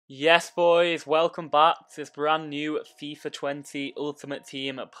Yes, boys, welcome back to this brand new FIFA 20 Ultimate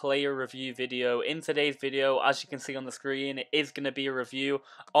Team player review video. In today's video, as you can see on the screen, it is going to be a review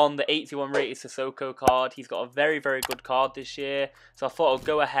on the 81 rated Sissoko card. He's got a very good card this year, so I thought I'd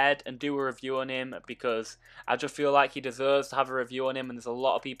go ahead and do a review on him because I just feel like he deserves to have a review on him, and there's a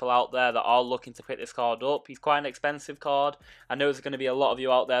lot of people out there that are looking to pick this card up. He's quite an expensive card. I know there's going to be a lot of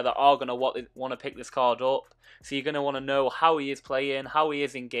you out there that are going to want to pick this card up, so you're going to want to know how he is playing, how he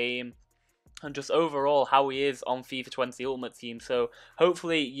is in game, and just overall how he is on FIFA 20 Ultimate Team. So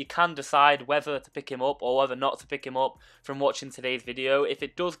hopefully you can decide whether to pick him up or whether not to pick him up from watching today's video. If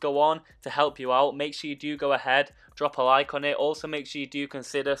it does go on to help you out, make sure you do go ahead, drop a like on it. Also make sure you do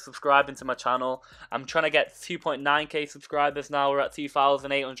consider subscribing to my channel. I'm trying to get 2.9k subscribers now. We're at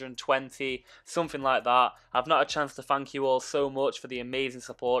 2,820, something like that. I've not had a chance to thank you all so much for the amazing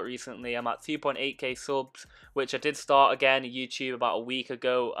support recently. I'm at 2.8k subs, which I did start again on YouTube about a week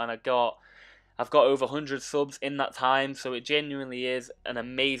ago, and I've got over 100 subs in that time, so it genuinely is an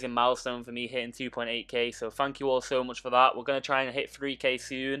amazing milestone for me hitting 2.8k, so thank you all so much for that. We're going to try and hit 3k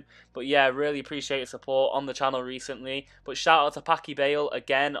soon, but yeah, really appreciate your support on the channel recently. But shout out to Packy Bale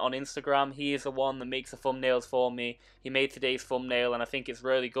again on Instagram. He is the one that makes the thumbnails for me. He made today's thumbnail and I think it's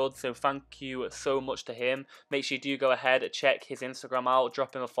really good, so thank you so much to him. Make sure you do go ahead and check his Instagram out,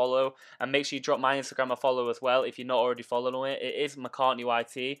 drop him a follow, and make sure you drop my Instagram a follow as well if you're not already following it. It is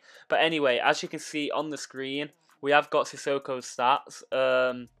Macartneyben. But anyway, as you can see on the screen, we have got Sissoko's stats.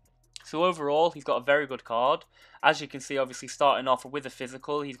 So overall, he's got a very good card. As you can see, obviously starting off with a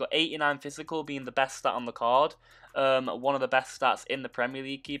physical, he's got 89 physical being the best stat on the card. One of the best stats in the Premier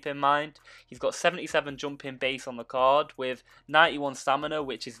League, keep in mind. He's got 77 jumping base on the card with 91 stamina,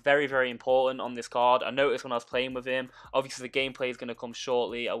 which is very important on this card. I noticed when I was playing with him, obviously the gameplay is going to come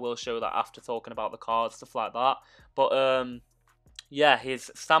shortly. I will show that after talking about the card, stuff like that. But yeah, his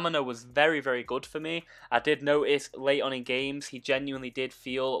stamina was very good for me. I did notice late on in games, he genuinely did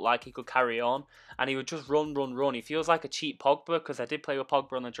feel like he could carry on. And he would just run. He feels like a cheap Pogba, because I did play with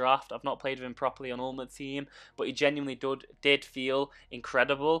Pogba on the draft. I've not played with him properly on Ultimate Team, but he genuinely did feel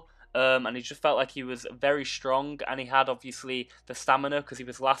incredible. And he just felt like he was very strong, and he had obviously the stamina because he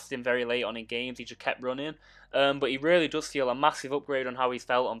was lasting very late on in games. He just kept running. But he really does feel a massive upgrade on how he's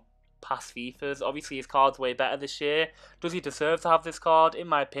felt on past FIFAs. Obviously his card's way better this year. Does he deserve to have this card? In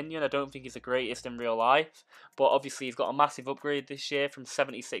my opinion, I don't think he's the greatest in real life, but obviously he's got a massive upgrade this year from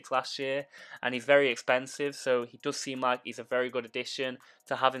 76 last year, and he's very expensive, so he does seem like he's a very good addition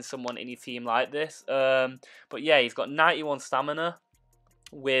to having someone in your team like this. But yeah, he's got 91 stamina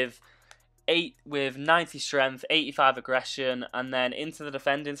with 90 strength, 85 aggression, and then into the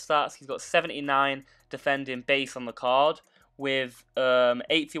defending stats, he's got 79 defending base on the card, with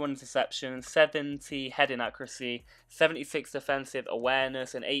 81 interceptions, 70 heading accuracy, 76 defensive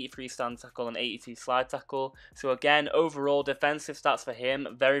awareness, and 83 stand tackle and 82 slide tackle. So again, overall defensive stats for him,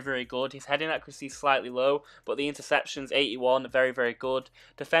 very good. His heading accuracy is slightly low, but the interceptions, 81, very good.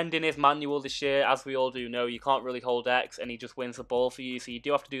 Defending is manual this year, as we all do know. You can't really hold X, and he just wins the ball for you, so you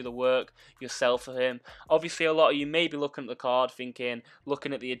do have to do the work yourself for him. Obviously, a lot of you may be looking at the card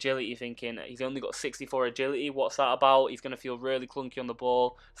looking at the agility, thinking, he's only got 64 agility, what's that about? He's going to feel really clunky on the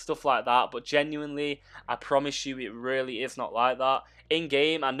ball, stuff like that. But genuinely, I promise you, it really is not like that. In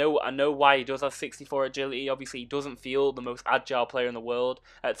game, I know why he does have 64 agility. Obviously, he doesn't feel the most agile player in the world.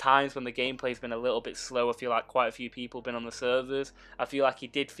 At times when the gameplay's been a little bit slow, I feel like quite a few people have been on the servers. I feel like he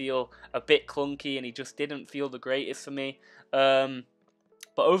did feel a bit clunky, and he just didn't feel the greatest for me.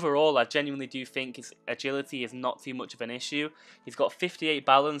 But overall, I genuinely do think his agility is not too much of an issue. He's got 58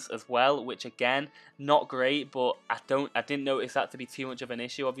 balance as well, which again, not great, but I didn't notice that to be too much of an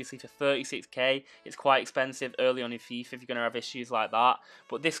issue. Obviously, for 36k, it's quite expensive early on in FIFA if you're going to have issues like that.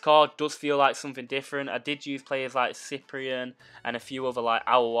 But this card does feel like something different. I did use players like Cyprian and a few other like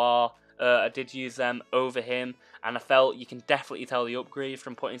Aouar. I did use them over him, and I felt you can definitely tell the upgrade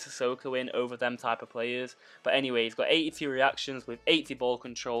from putting Sissoko in over them type of players. But anyway, he's got 82 reactions with 80 ball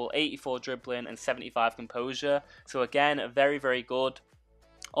control, 84 dribbling, and 75 composure. So again, very good.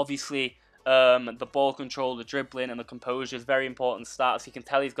 Obviously, the ball control, the dribbling, and the composure is very important stats. You can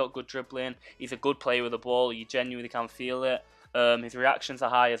tell he's got good dribbling. He's a good player with the ball. You genuinely can feel it. His reactions are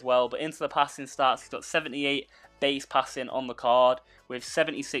high as well. But into the passing stats, he's got 78 base passing on the card with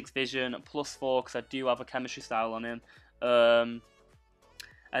 76 vision, +4 because I do have a chemistry style on him. And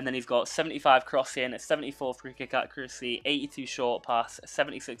then he's got 75 crossing, 74 free kick accuracy, 82 short pass,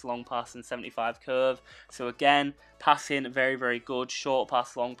 76 long pass, and 75 curve. So again, passing very good. Short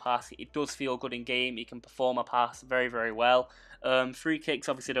pass, long pass. It does feel good in game. He can perform a pass very well. Free kicks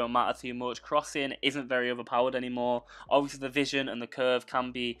obviously don't matter too much. Crossing isn't very overpowered anymore. Obviously the vision and the curve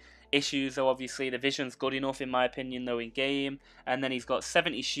can be issues, though. Obviously the vision's good enough in my opinion though in game. And then he's got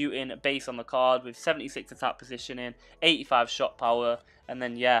 70 shooting base on the card with 76 attack positioning, 85 shot power, and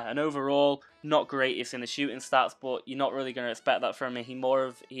then yeah, and overall not greatest in the shooting stats, but you're not really going to expect that from him.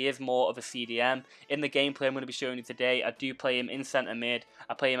 He is more of a CDM. In the gameplay I'm going to be showing you today, I do play him in centre mid.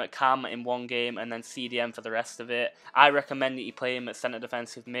 I play him at cam in one game and then CDM for the rest of it. I recommend that you play him at centre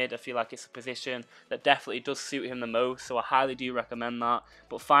defensive mid. I feel like it's a position that definitely does suit him the most, so I highly do recommend that.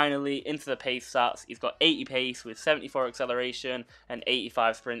 But finally, into the pace stats, he's got 80 pace with 74 acceleration and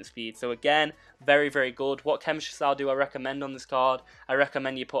 85 sprint speed. So again, very, very good. What chemistry style do I recommend on this card? I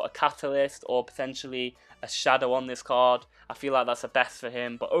recommend you put a catalyst or potentially a shadow on this card. I feel like that's the best for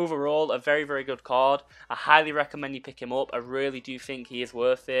him. But overall, a very, very good card. I highly recommend you pick him up. I really do think he is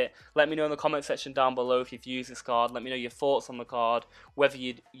worth it. Let me know in the comment section down below if you've used this card. Let me know your thoughts on the card, whether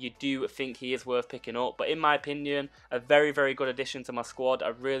you do think he is worth picking up. But in my opinion, a very, very good addition to my squad. I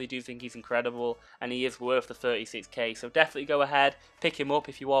really do think he's incredible and he is worth the 36k. So definitely go ahead, pick him up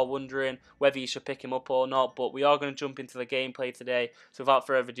if you are wondering whether you should pick him up or not. But we are going to jump into the gameplay today. So without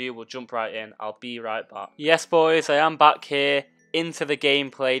further ado, we'll jump right in. I'll be right back. Yes, boys, I am back here into the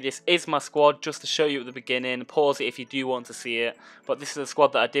gameplay. This is my squad, just to show you at the beginning. Pause it if you do want to see it. But this is the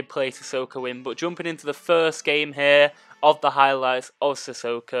squad that I did play Sissoko in. But jumping into the first game here of the highlights of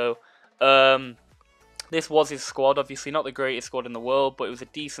Sissoko. This was his squad, obviously not the greatest squad in the world, but it was a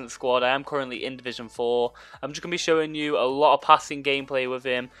decent squad. I am currently in Division 4. I'm just going to be showing you a lot of passing gameplay with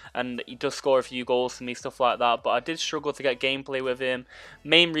him, and he does score a few goals for me, stuff like that, but I did struggle to get gameplay with him.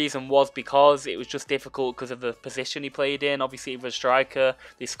 Main reason was because it was just difficult because of the position he played in. Obviously, if a striker,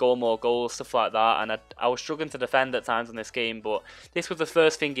 they score more goals, stuff like that, and I was struggling to defend at times in this game, but this was the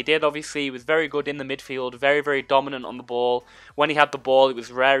first thing he did. Obviously, he was very good in the midfield, very, very dominant on the ball. When he had the ball, it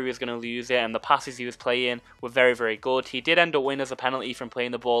was rare he was going to lose it, and the passes he was playing were very, very good. He did end up winning as a penalty from playing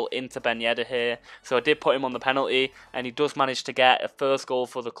the ball into Ben Yedder here, so I did put him on the penalty, and he does manage to get a first goal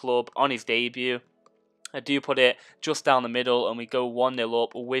for the club on his debut. I do put it just down the middle and we go 1-0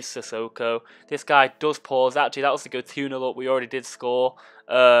 up with Sissoko. This guy does pause. Actually, that was to go 2-0 up. We already did score.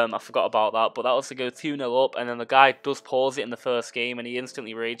 I forgot about that, but that was to go 2-0 up, and then the guy does pause it in the first game and he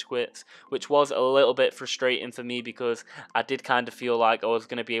instantly rage quits, which was a little bit frustrating for me because I did kind of feel like I was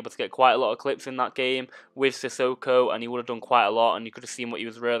going to be able to get quite a lot of clips in that game with Sissoko, and he would have done quite a lot and you could have seen what he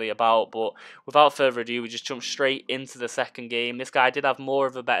was really about. But without further ado, we just jump straight into the second game. This guy did have more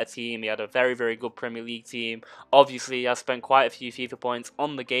of a better team. He had a very, very good Premier League team. Obviously, I spent quite a few FIFA points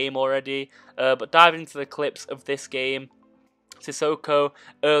on the game already, but diving into the clips of this game, Sissoko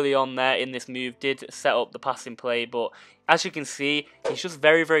early on there in this move did set up the passing play, but as you can see, he's just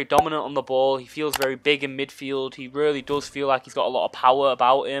very, very dominant on the ball. He feels very big in midfield. He really does feel like he's got a lot of power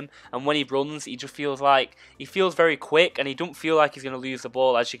about him, and when he runs, he just feels like he feels very quick, and he don't feel like he's going to lose the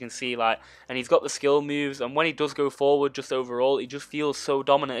ball, as you can see, and he's got the skill moves, and when he does go forward, just overall, he just feels so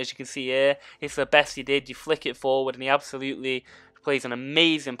dominant, as you can see here. It's the best he did. You flick it forward, and he absolutely plays an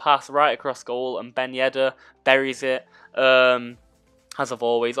amazing pass right across goal, and Ben Yedder buries it. As of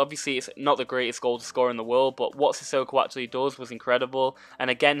always, obviously it's not the greatest goal to score in the world, but what Sissoko actually does was incredible. And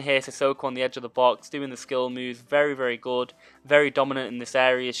again here, Sissoko on the edge of the box, doing the skill moves, very, very good, very dominant in this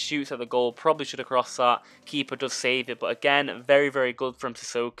area, shoots at the goal, probably should have crossed that, keeper does save it, but again, very, very good from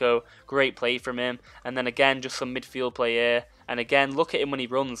Sissoko, great play from him. And then again, just some midfield play here. And again, look at him when he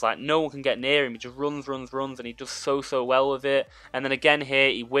runs, like no one can get near him. He just runs, and he does so well with it. And then again here,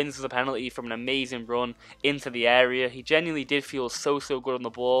 he wins the penalty from an amazing run into the area. He genuinely did feel so good on the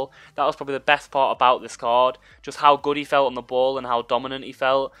ball. That was probably the best part about this card, just how good he felt on the ball and how dominant he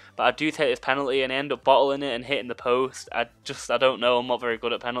felt. But I do take this penalty and I end up bottling it and hitting the post. I don't know, I'm not very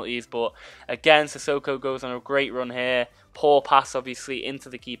good at penalties. But again, Sissoko goes on a great run here. Poor pass, obviously, into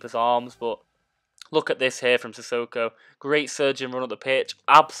the keeper's arms, but look at this here from Sissoko. Great surging run up the pitch.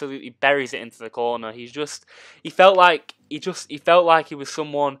 Absolutely buries it into the corner. He felt like he was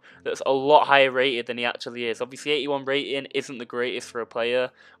someone that's a lot higher rated than he actually is. Obviously, 81 rating isn't the greatest for a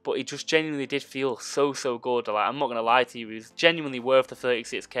player, but he just genuinely did feel so good. Like, I'm not going to lie to you, he was genuinely worth the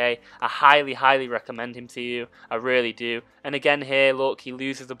 36k. I highly recommend him to you. I really do. And again here, look, he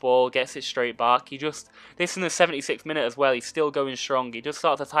loses the ball, gets it straight back. This in the 76th minute as well, he's still going strong. He just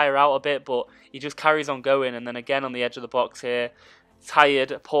starts to tire out a bit, but he just carries on going. And then again on the edge of the box here,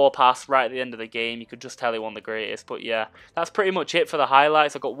 tired, poor pass right at the end of the game. You could just tell he won the greatest. But yeah, that's pretty much it for the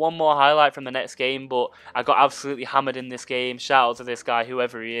highlights. I got one more highlight from the next game, but I got absolutely hammered in this game. Shout out to this guy,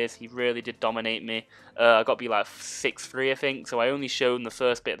 whoever he is. He really did dominate me. I got to be like 6-3, I think. So I only showed the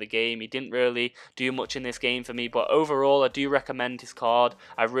first bit of the game. He didn't really do much in this game for me. But overall, I do recommend his card.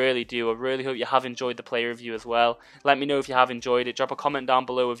 I really do. I really hope you have enjoyed the player review as well. Let me know if you have enjoyed it. Drop a comment down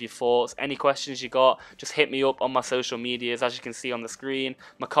below with your thoughts. Any questions you got, just hit me up on my social medias, as you can see on the screen.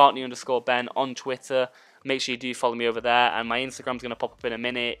 Macartney_Ben on Twitter. Make sure you do follow me over there, and my Instagram's going to pop up in a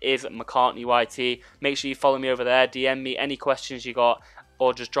minute, is MacartneyYT. Make sure you follow me over there, DM me any questions you got,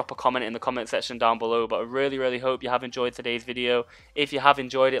 or just drop a comment in the comment section down below. But I really hope you have enjoyed today's video. If you have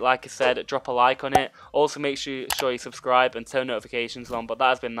enjoyed it, like I said, drop a like on it. Also make sure you subscribe and turn notifications on. But that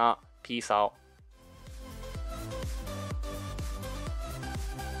has been that. Peace out.